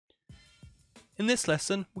In this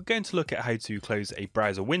lesson, we're going to look at how to close a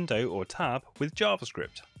browser window or tab with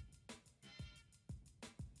JavaScript.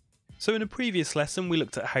 So in a previous lesson, we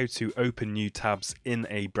looked at how to open new tabs in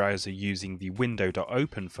a browser using the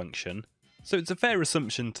window.open function. So it's a fair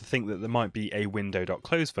assumption to think that there might be a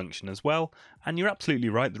window.close function as well, and you're absolutely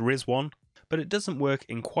right, there is one, but it doesn't work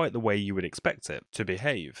in quite the way you would expect it to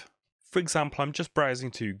behave. For example, I'm just browsing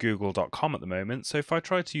to google.com at the moment, so if I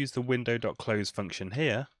try to use the window.close function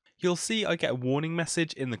here, you'll see I get a warning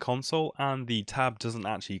message in the console and the tab doesn't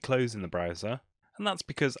actually close in the browser. And that's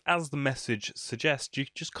because, as the message suggests, you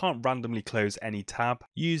just can't randomly close any tab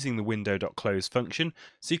using the window.close function,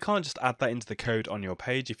 so you can't just add that into the code on your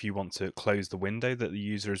page if you want to close the window that the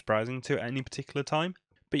user is browsing to at any particular time.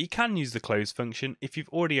 But you can use the close function if you've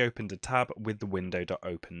already opened a tab with the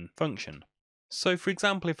window.open function. So for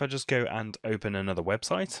example, if I just go and open another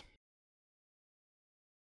website,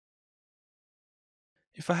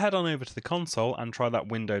 if I head on over to the console and try that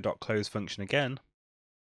window.close function again,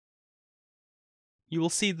 you will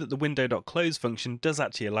see that the window.close function does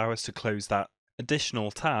actually allow us to close that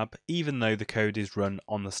additional tab even though the code is run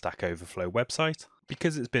on the Stack Overflow website.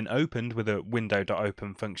 Because it's been opened with a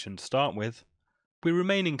window.open function to start with, we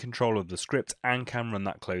remain in control of the script and can run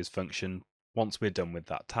that close function once we're done with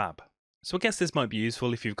that tab. So I guess this might be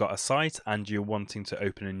useful if you've got a site and you're wanting to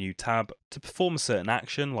open a new tab to perform a certain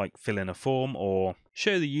action like fill in a form or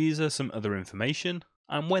show the user some other information.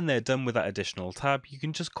 And when they're done with that additional tab, you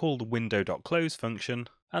can just call the window.close function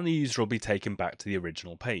and the user will be taken back to the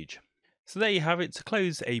original page. So there you have it. To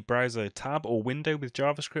close a browser tab or window with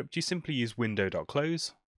JavaScript, you simply use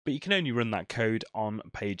window.close, but you can only run that code on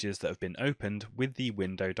pages that have been opened with the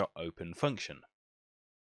window.open function.